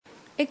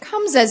It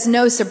comes as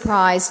no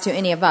surprise to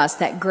any of us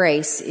that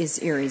grace is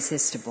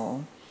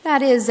irresistible.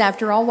 That is,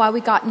 after all, why we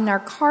got in our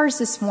cars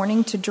this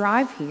morning to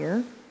drive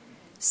here.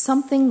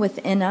 Something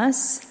within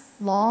us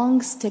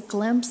longs to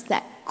glimpse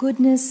that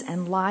goodness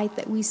and light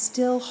that we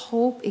still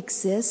hope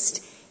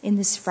exists in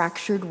this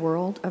fractured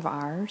world of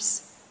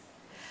ours.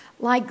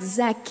 Like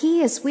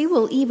Zacchaeus, we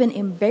will even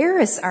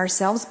embarrass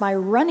ourselves by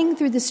running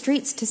through the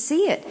streets to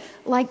see it.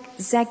 Like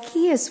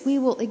Zacchaeus, we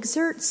will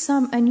exert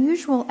some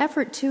unusual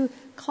effort to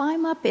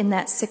climb up in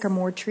that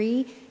sycamore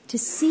tree to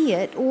see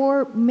it,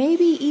 or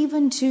maybe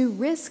even to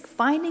risk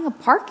finding a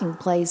parking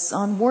place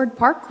on Ward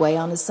Parkway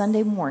on a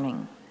Sunday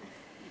morning.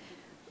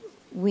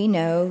 We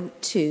know,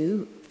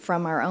 too,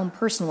 from our own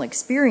personal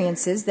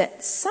experiences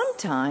that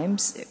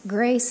sometimes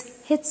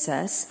grace hits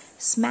us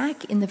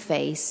smack in the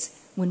face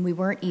when we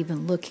weren't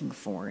even looking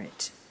for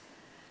it.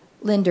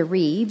 Linda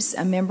Reeves,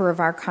 a member of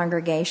our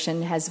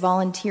congregation, has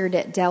volunteered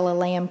at Della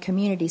Lamb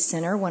Community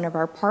Center, one of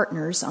our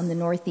partners on the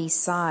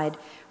northeast side,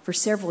 for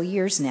several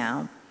years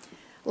now.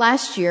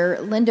 Last year,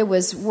 Linda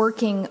was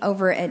working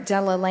over at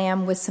Della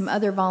Lamb with some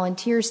other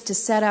volunteers to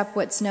set up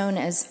what's known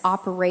as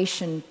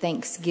Operation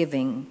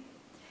Thanksgiving.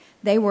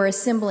 They were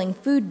assembling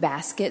food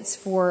baskets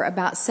for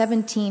about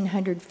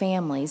 1,700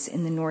 families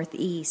in the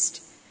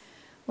Northeast.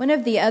 One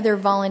of the other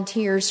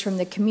volunteers from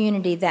the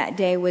community that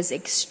day was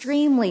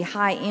extremely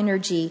high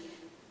energy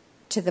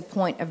to the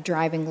point of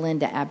driving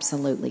Linda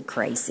absolutely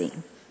crazy.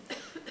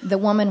 The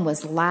woman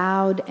was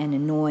loud and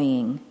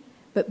annoying,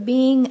 but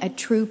being a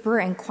trooper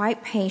and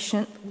quite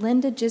patient,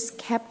 Linda just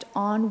kept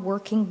on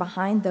working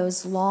behind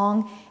those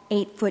long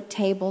 8-foot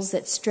tables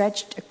that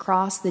stretched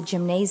across the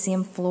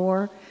gymnasium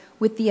floor.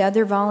 With the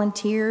other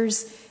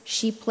volunteers,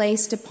 she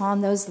placed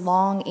upon those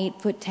long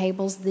 8-foot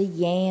tables the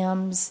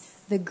yams,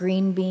 the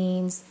green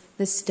beans,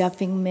 the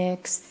stuffing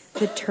mix,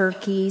 the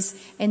turkeys,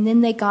 and then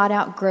they got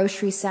out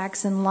grocery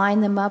sacks and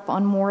lined them up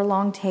on more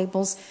long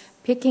tables,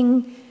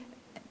 picking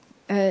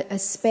a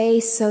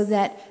space so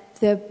that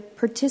the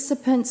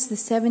participants, the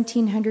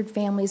 1,700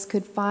 families,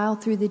 could file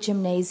through the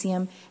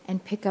gymnasium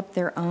and pick up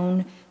their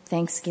own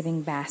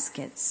Thanksgiving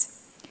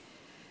baskets.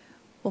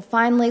 Well,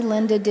 finally,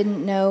 Linda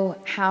didn't know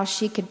how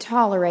she could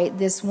tolerate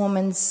this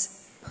woman's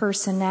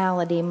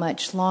personality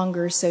much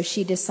longer, so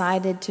she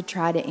decided to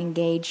try to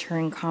engage her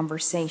in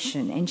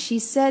conversation. And she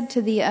said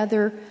to the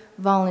other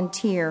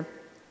volunteer,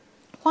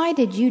 "Why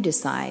did you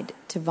decide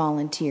to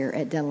volunteer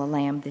at Della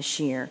Lamb this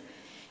year?"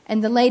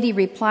 And the lady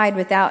replied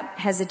without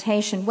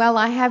hesitation, "Well,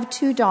 I have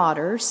 2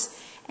 daughters,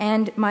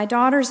 and my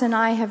daughters and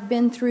I have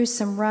been through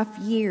some rough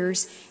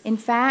years. In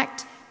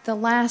fact, the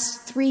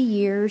last 3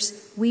 years,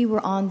 we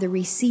were on the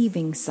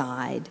receiving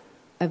side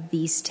of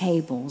these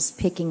tables,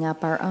 picking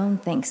up our own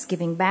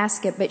Thanksgiving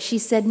basket. But," she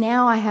said,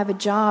 "now I have a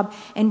job,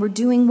 and we're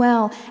doing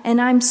well, and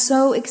I'm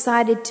so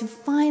excited to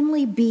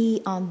finally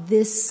be on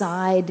this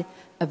side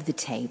of the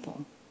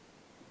table."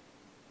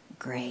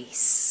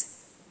 Grace.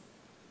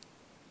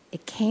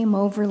 It came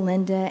over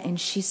Linda, and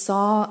she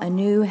saw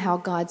anew how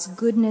God's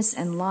goodness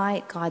and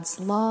light,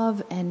 God's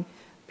love and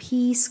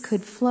peace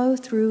could flow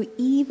through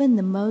even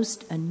the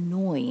most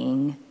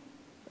annoying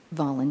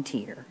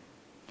volunteer.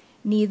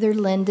 Neither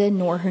Linda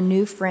nor her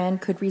new friend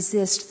could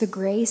resist the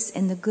grace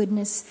and the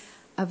goodness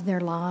of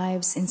their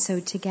lives, and so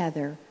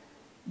together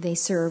they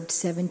served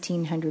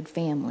 1,700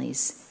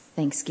 families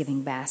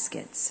Thanksgiving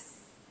baskets.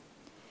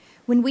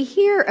 When we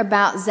hear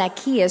about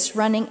Zacchaeus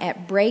running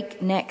at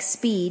breakneck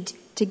speed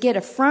to get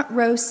a front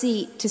row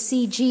seat to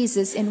see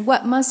Jesus in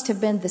what must have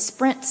been the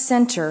Sprint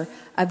Center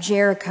of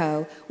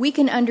Jericho, we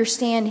can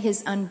understand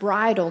his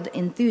unbridled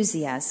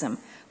enthusiasm.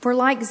 For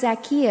like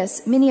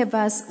Zacchaeus, many of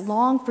us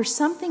long for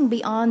something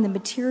beyond the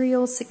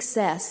material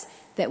success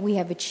that we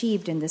have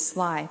achieved in this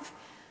life.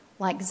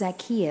 Like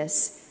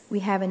Zacchaeus, we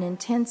have an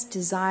intense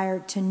desire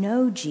to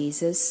know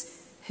Jesus,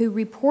 who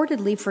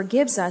reportedly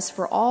forgives us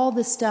for all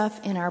the stuff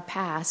in our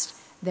past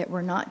that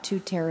we're not too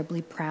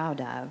terribly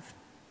proud of.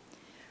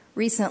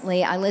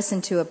 Recently, I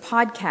listened to a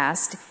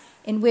podcast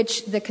in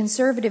which the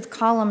conservative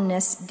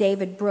columnist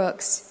David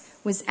Brooks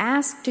was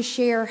asked to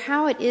share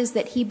how it is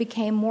that he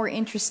became more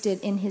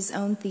interested in his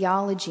own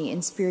theology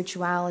and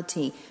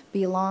spirituality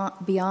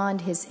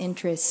beyond his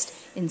interest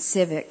in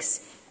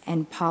civics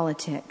and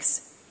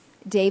politics.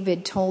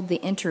 David told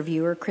the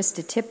interviewer,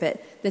 Krista Tippett,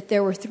 that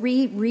there were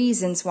 3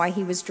 reasons why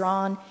he was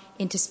drawn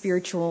into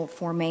spiritual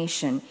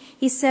formation.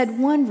 He said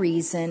one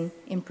reason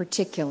in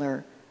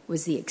particular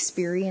was the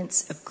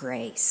experience of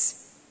grace.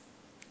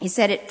 He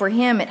said for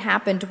him, it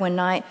happened one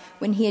night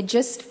when he had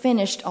just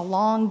finished a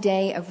long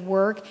day of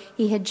work.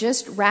 He had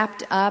just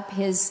wrapped up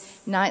his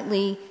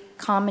nightly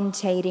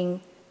commentating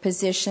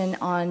position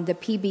on the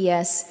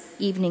PBS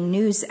Evening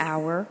News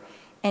Hour,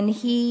 And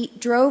he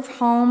drove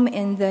home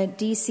in the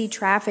D.C.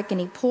 traffic, and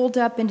he pulled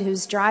up into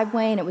his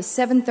driveway, and it was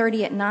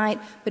 7:30 at night,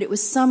 but it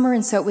was summer,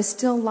 and so it was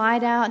still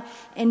light out.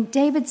 And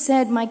David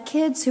said, my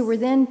kids, who were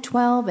then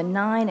 12 and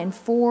 9 and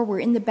 4, were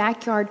in the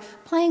backyard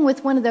playing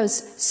with one of those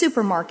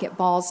supermarket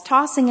balls,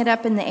 tossing it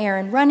up in the air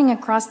and running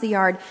across the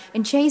yard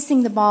and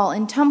chasing the ball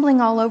and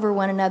tumbling all over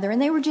one another.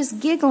 And they were just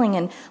giggling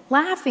and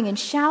laughing and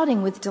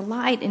shouting with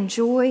delight and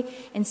joy.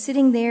 And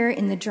sitting there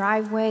in the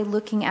driveway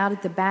looking out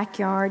at the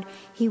backyard,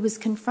 he was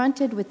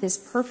confronted with this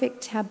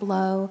perfect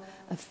tableau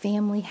of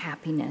family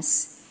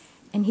happiness.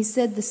 And he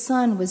said the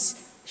sun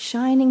was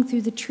shining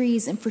through the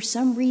trees, and for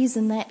some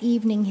reason that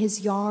evening his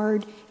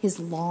yard, his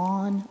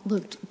lawn,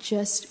 looked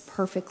just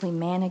perfectly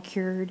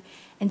manicured.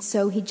 And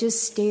so he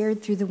just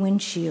stared through the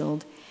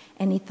windshield,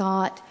 and he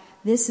thought,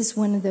 this is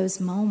one of those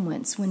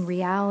moments when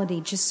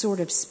reality just sort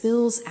of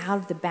spills out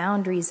of the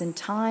boundaries and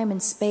time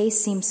and space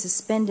seem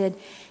suspended,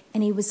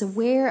 and he was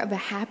aware of a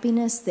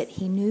happiness that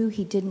he knew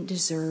he didn't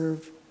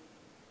deserve.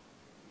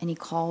 And he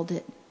called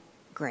it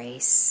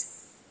grace.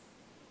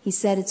 He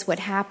said it's what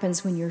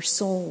happens when your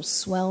soul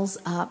swells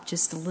up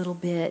just a little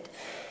bit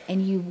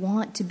and you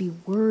want to be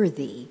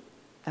worthy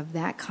of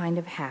that kind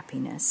of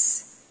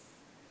happiness.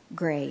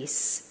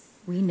 Grace,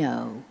 we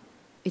know,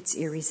 it's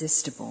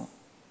irresistible.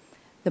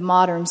 The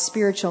modern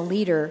spiritual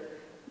leader,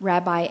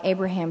 Rabbi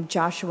Abraham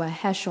Joshua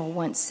Heschel,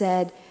 once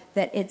said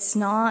that it's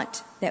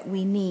not that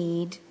we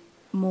need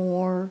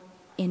more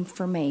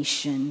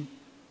information.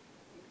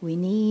 We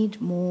need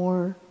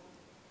more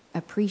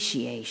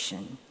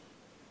appreciation.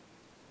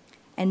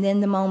 And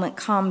then the moment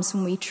comes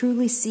when we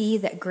truly see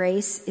that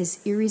grace is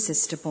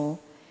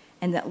irresistible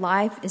and that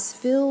life is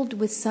filled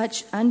with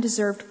such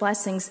undeserved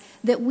blessings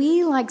that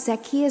we, like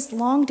Zacchaeus,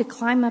 long to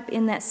climb up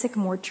in that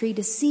sycamore tree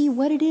to see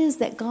what it is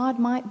that God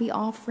might be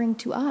offering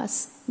to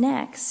us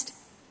next.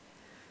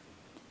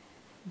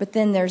 But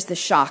then there's the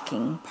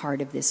shocking part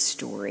of this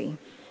story.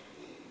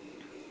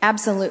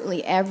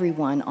 Absolutely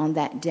everyone on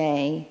that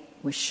day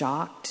was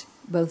shocked,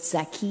 both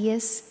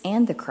Zacchaeus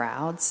and the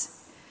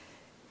crowds.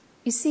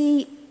 You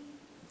see,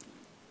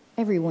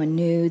 everyone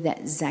knew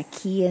that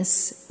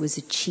Zacchaeus was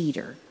a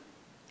cheater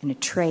and a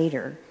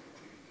traitor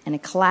and a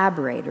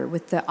collaborator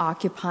with the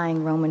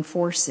occupying Roman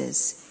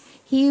forces.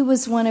 He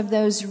was one of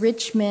those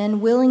rich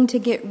men willing to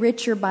get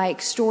richer by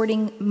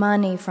extorting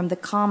money from the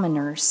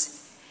commoners.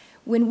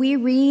 When we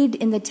read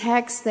in the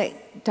text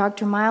that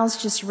Dr.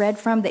 Miles just read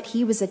from that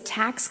he was a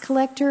tax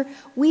collector,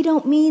 we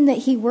don't mean that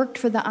he worked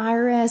for the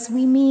IRS.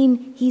 We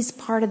mean he's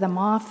part of the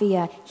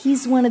mafia.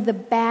 He's one of the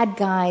bad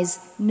guys,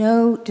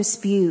 no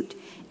dispute.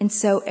 And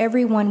so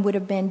everyone would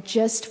have been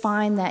just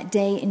fine that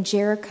day in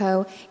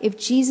Jericho if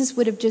Jesus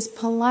would have just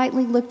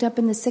politely looked up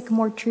in the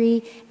sycamore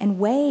tree and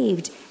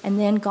waved and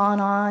then gone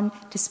on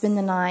to spend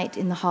the night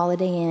in the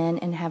Holiday Inn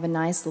and have a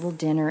nice little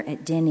dinner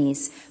at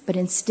Denny's. But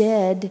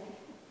instead,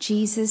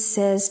 Jesus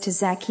says to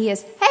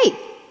Zacchaeus, hey,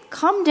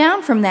 come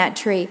down from that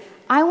tree.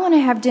 I want to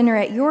have dinner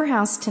at your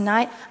house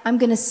tonight. I'm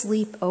going to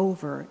sleep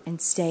over and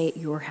stay at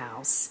your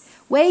house.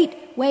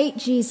 Wait,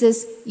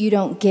 Jesus, you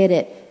don't get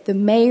it. The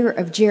mayor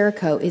of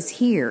Jericho is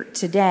here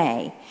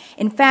today.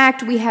 In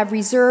fact, we have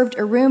reserved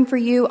a room for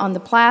you on the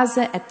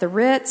plaza at the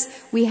Ritz.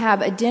 We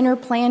have a dinner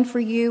planned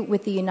for you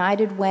with the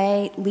United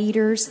Way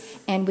leaders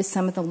and with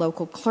some of the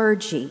local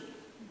clergy.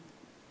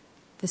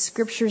 The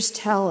scriptures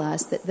tell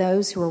us that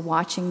those who were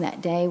watching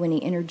that day when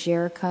he entered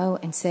Jericho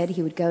and said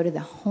he would go to the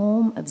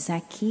home of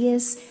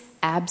Zacchaeus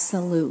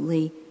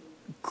absolutely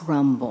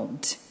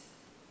grumbled.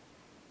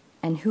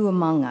 And who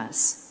among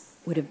us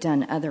would have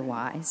done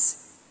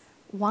otherwise?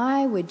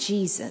 Why would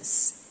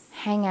Jesus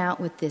hang out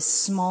with this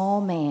small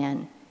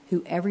man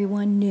who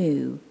everyone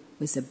knew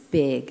was a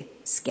big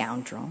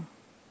scoundrel?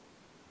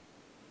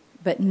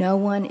 But no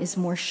one is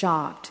more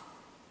shocked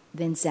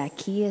than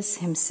Zacchaeus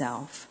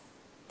himself.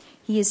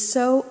 He is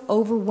so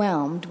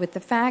overwhelmed with the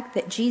fact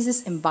that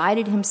Jesus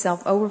invited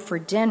himself over for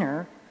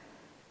dinner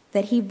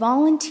that he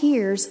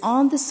volunteers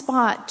on the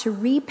spot to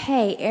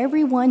repay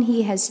everyone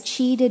he has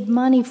cheated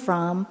money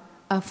from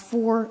a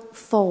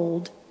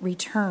 4-fold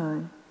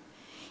return.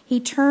 He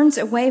turns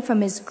away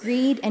from his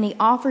greed and he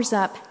offers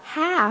up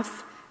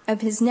half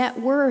of his net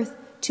worth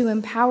to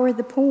empower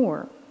the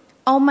poor.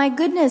 Oh my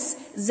goodness,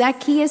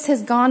 Zacchaeus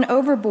has gone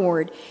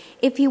overboard.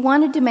 If he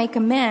wanted to make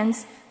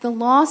amends, the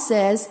law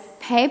says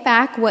pay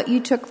back what you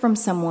took from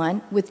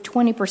someone with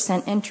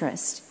 20%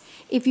 interest.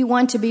 If you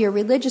want to be a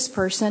religious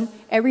person,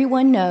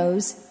 everyone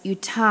knows you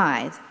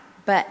tithe.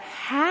 But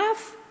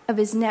half of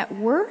his net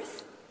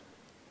worth?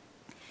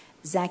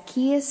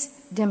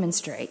 Zacchaeus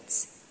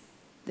demonstrates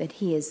that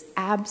he is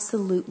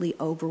absolutely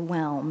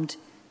overwhelmed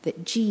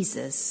that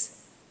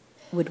Jesus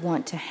would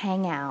want to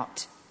hang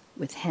out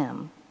with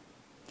him.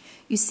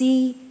 You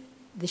see,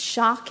 the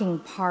shocking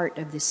part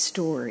of this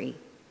story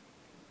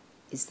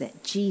is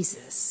that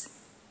Jesus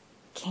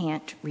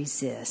can't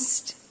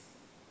resist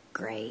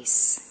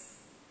grace.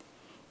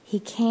 He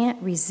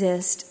can't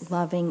resist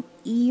loving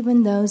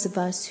even those of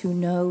us who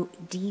know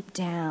deep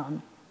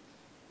down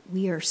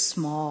we are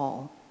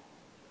small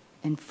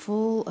and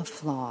full of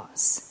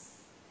flaws.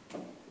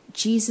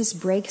 Jesus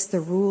breaks the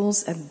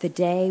rules of the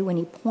day when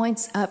he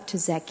points up to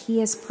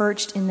Zacchaeus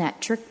perched in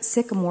that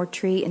sycamore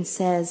tree and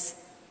says,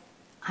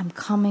 "I'm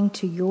coming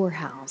to your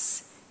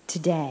house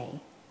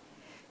today."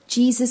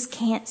 Jesus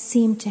can't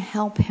seem to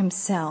help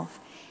himself.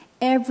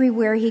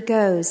 Everywhere he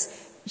goes,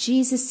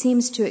 Jesus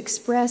seems to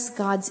express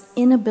God's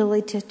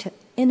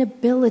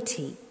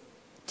inability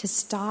to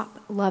stop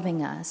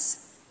loving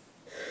us,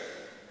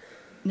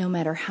 no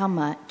matter how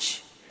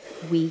much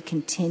we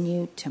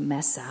continue to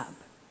mess up.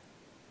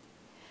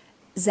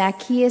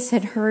 Zacchaeus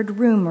had heard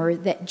rumor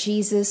that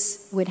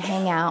Jesus would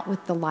hang out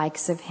with the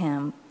likes of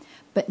him,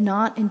 but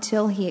not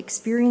until he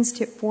experienced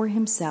it for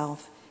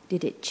himself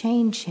did it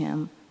change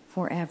him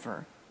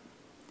forever.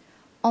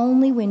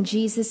 Only when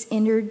Jesus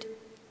entered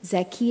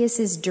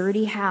Zacchaeus'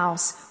 dirty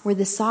house, where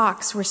the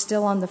socks were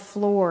still on the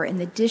floor and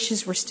the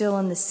dishes were still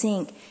in the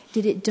sink,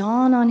 did it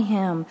dawn on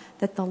him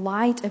that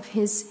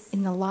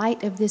in the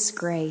light of this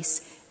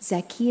grace,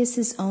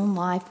 Zacchaeus' own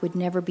life would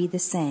never be the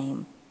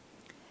same.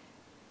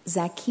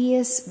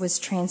 Zacchaeus was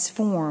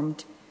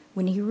transformed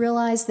when he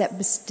realized that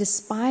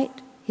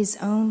despite his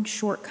own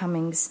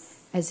shortcomings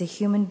as a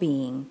human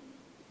being,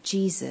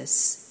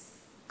 Jesus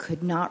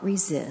could not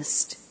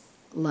resist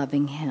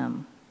loving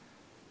him.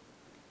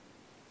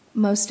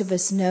 Most of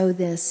us know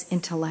this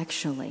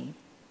intellectually.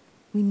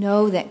 We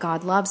know that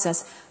God loves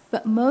us,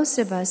 but most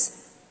of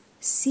us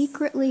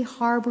secretly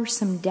harbor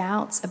some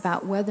doubts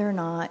about whether or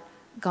not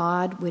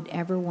God would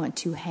ever want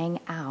to hang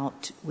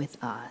out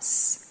with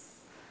us.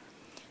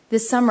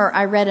 This summer,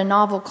 I read a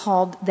novel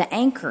called The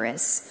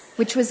Anchoress,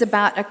 which was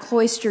about a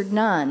cloistered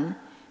nun.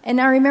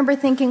 And I remember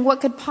thinking,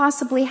 what could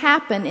possibly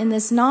happen in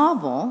this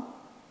novel?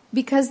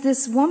 Because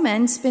this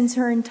woman spends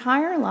her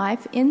entire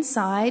life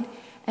inside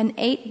an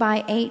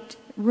 8x8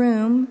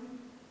 room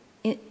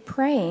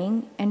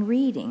praying and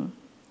reading.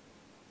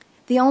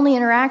 The only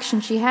interaction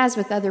she has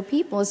with other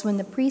people is when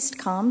the priest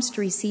comes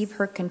to receive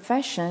her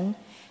confession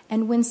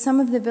and when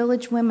some of the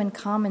village women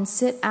come and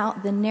sit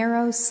out the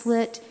narrow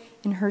slit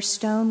in her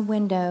stone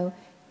window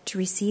to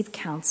receive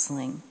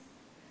counseling.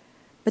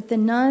 But the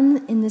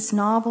nun in this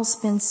novel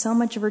spends so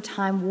much of her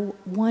time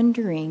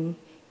wondering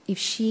if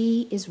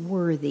she is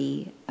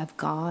worthy of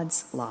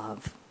God's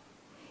love,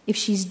 if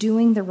she's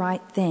doing the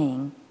right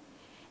thing.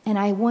 And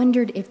I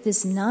wondered if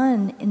this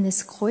nun in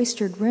this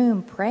cloistered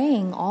room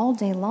praying all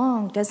day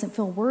long doesn't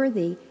feel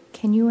worthy.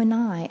 Can you and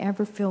I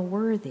ever feel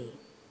worthy?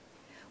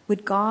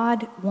 Would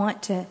God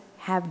want to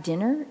have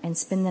dinner and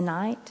spend the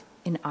night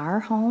in our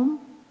home?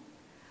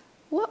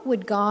 What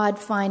would God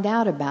find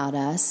out about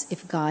us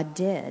if God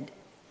did?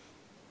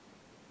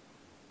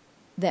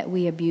 That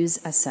we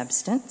abuse a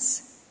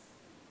substance?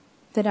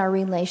 That our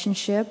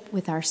relationship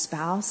with our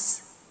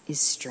spouse is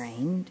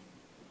strained?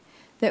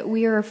 That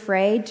we are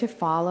afraid to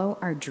follow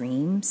our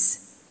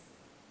dreams?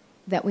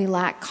 That we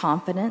lack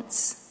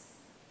confidence?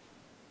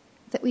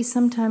 That we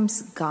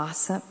sometimes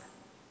gossip?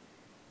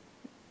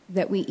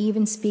 That we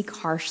even speak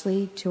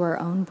harshly to our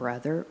own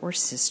brother or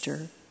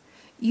sister?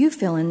 You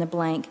fill in the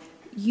blank.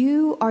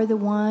 You are the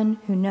one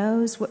who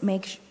knows what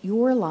makes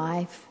your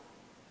life,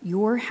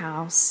 your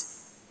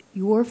house,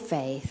 your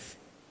faith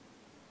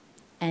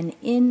an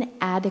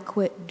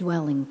inadequate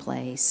dwelling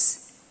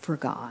place for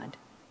God.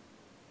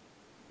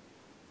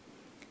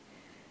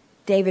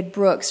 David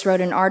Brooks wrote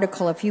an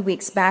article a few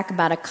weeks back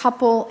about a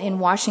couple in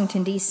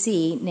Washington,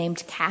 D.C.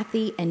 named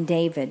Kathy and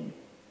David.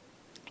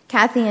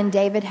 Kathy and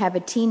David have a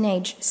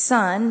teenage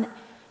son,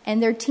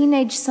 and their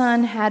teenage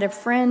son had a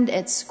friend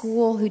at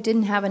school who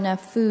didn't have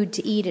enough food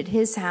to eat at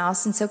his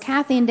house. And so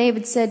Kathy and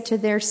David said to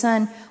their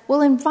son,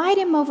 "We'll invite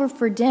him over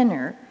for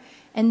dinner."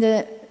 And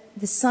the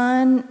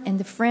son and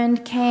the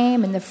friend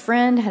came, and the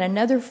friend had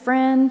another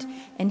friend,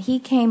 and he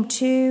came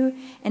too.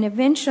 And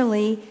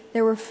eventually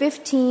there were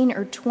 15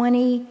 or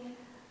 20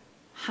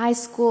 high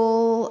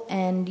school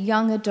and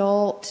young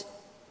adult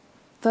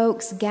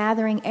folks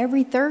gathering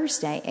every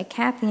Thursday at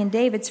Kathy and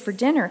David's for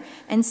dinner.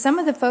 And some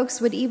of the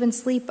folks would even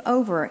sleep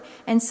over.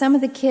 And some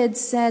of the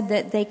kids said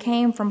that they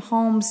came from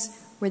homes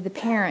where the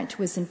parent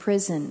was in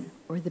prison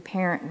or the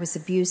parent was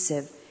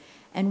abusive.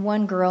 And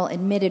one girl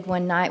admitted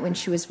one night when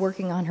she was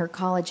working on her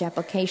college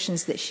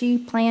applications that she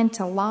planned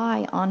to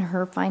lie on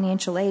her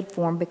financial aid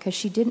form because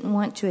she didn't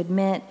want to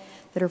admit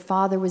that her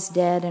father was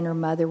dead and her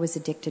mother was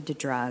addicted to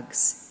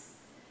drugs.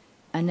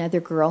 Another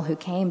girl who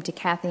came to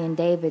Kathy and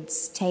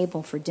David's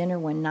table for dinner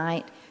one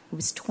night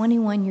was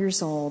 21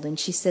 years old, and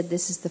she said,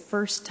 "This is the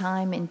first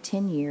time in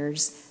 10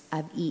 years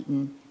I've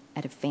eaten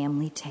at a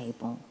family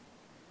table."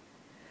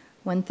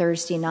 One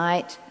Thursday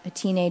night, a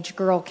teenage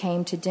girl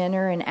came to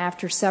dinner, and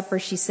after supper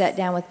she sat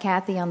down with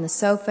Kathy on the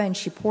sofa and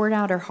she poured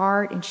out her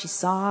heart and she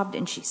sobbed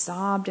and she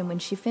sobbed. And when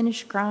she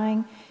finished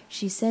crying,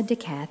 she said to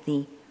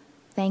Kathy,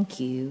 "Thank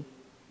you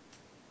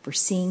for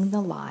seeing the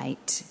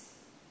light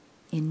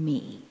in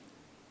me."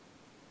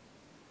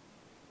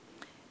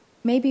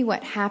 Maybe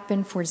what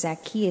happened for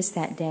Zacchaeus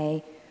that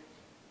day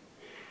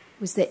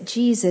was that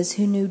Jesus,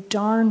 who knew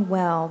darn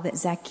well that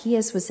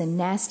Zacchaeus was a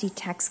nasty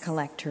tax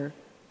collector,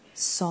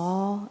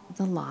 saw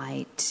the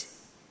light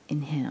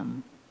in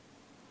him.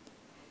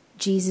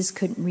 Jesus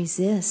couldn't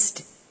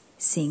resist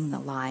seeing the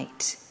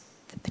light,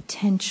 the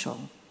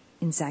potential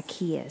in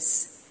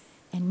Zacchaeus.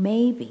 And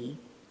maybe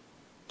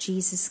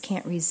Jesus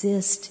can't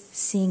resist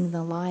seeing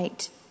the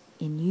light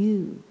in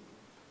you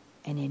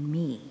and in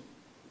me.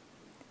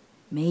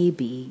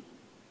 Maybe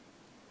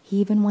he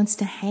even wants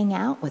to hang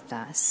out with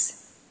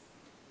us,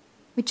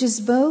 which is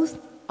both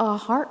a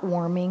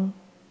heartwarming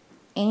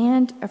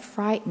and a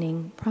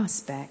frightening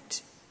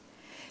prospect.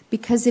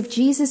 Because if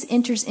Jesus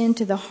enters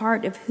into the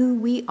heart of who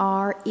we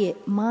are,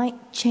 it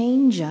might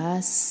change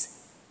us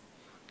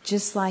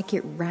just like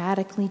it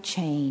radically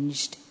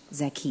changed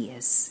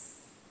Zacchaeus.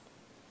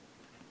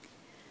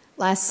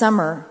 Last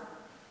summer,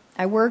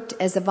 I worked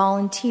as a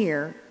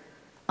volunteer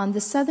on the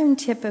southern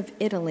tip of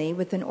Italy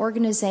with an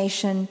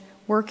organization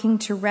working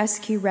to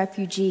rescue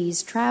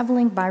refugees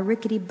traveling by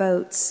rickety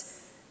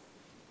boats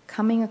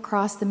coming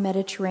across the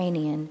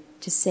Mediterranean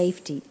to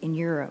safety in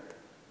Europe.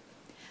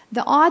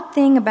 The odd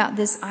thing about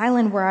this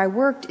island where I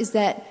worked is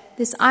that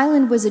this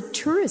island was a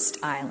tourist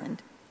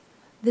island.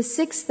 The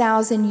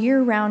 6,000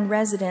 year-round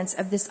residents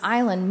of this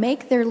island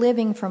make their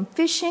living from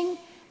fishing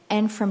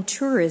and from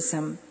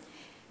tourism.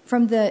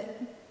 From the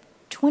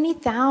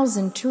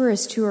 20,000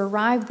 tourists who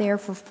arrive there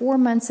for 4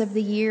 months of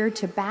the year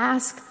to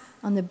bask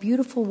on the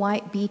beautiful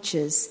white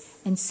beaches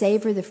and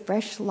savor the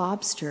fresh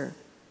lobster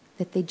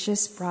that they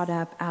just brought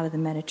up out of the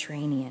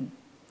Mediterranean.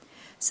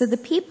 So the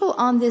people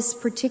on this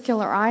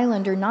particular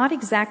island are not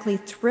exactly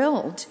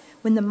thrilled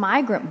when the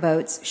migrant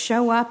boats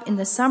show up in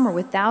the summer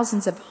with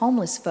thousands of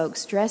homeless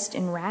folks dressed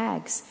in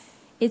rags.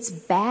 It's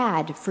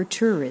bad for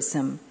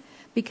tourism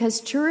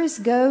because tourists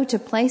go to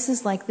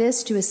places like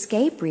this to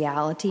escape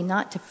reality,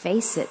 not to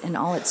face it in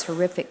all its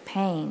horrific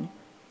pain.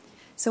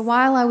 So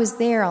while I was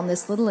there on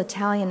this little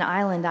Italian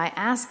island, I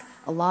asked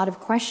a lot of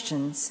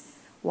questions.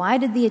 Why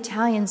did the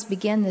Italians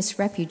begin this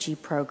refugee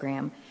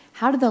program?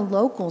 How do the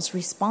locals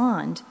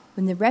respond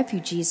when the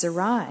refugees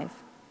arrive?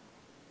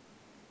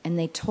 And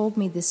they told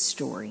me this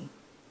story.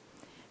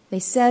 They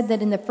said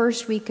that in the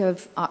first week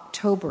of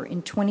October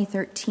in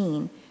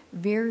 2013,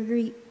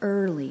 very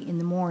early in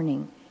the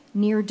morning,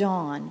 near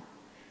dawn,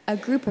 a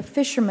group of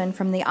fishermen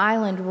from the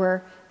island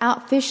were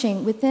out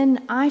fishing within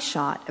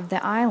eyeshot of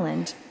the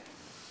island.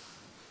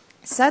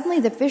 Suddenly,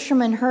 the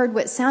fishermen heard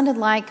what sounded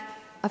like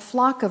a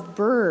flock of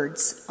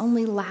birds,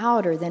 only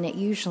louder than it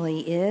usually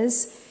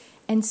is.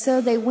 And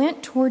so they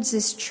went towards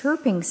this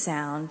chirping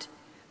sound,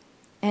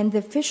 and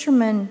the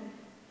fishermen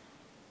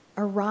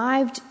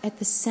arrived at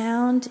the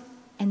sound,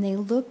 and they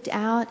looked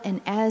out,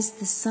 and as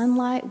the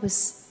sunlight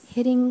was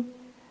hitting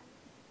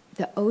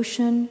the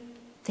ocean,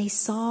 they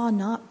saw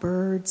not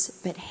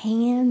birds, but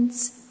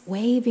hands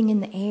waving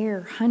in the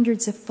air,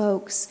 hundreds of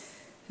folks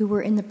who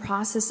were in the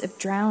process of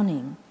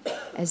drowning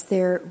as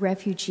their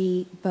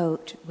refugee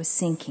boat was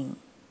sinking.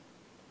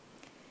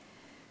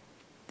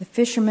 The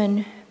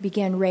fishermen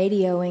began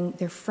radioing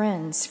their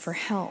friends for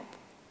help,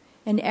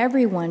 and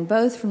everyone,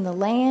 both from the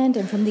land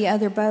and from the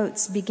other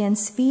boats, began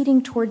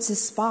speeding towards the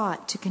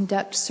spot to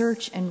conduct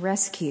search and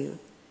rescue.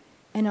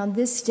 And on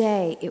this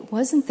day, it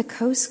wasn't the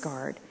Coast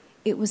Guard,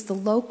 it was the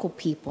local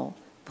people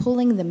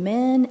pulling the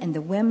men and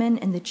the women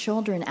and the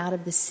children out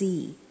of the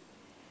sea.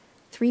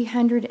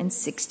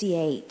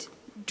 368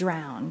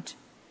 drowned,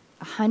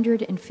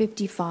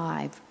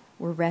 155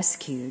 were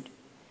rescued.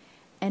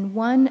 And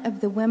one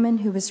of the women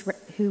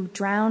who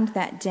drowned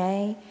that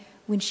day,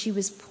 when she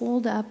was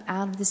pulled up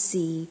out of the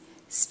sea,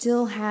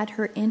 still had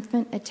her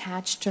infant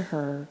attached to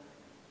her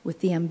with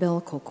the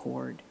umbilical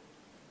cord.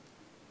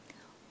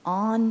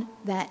 On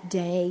that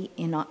day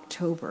in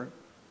October,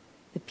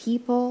 the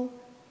people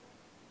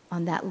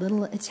on that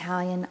little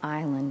Italian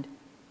island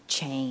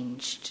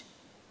changed.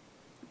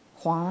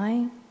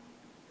 Why?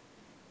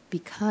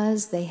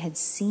 Because they had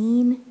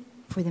seen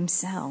for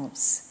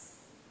themselves.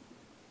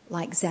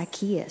 Like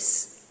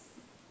Zacchaeus,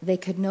 they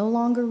could no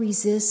longer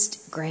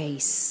resist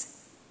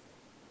grace.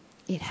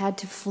 It had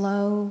to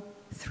flow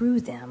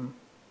through them.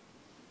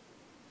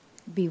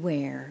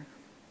 Beware.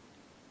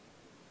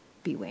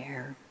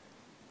 Beware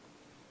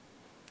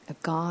of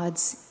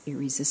God's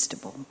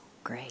irresistible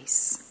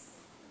grace.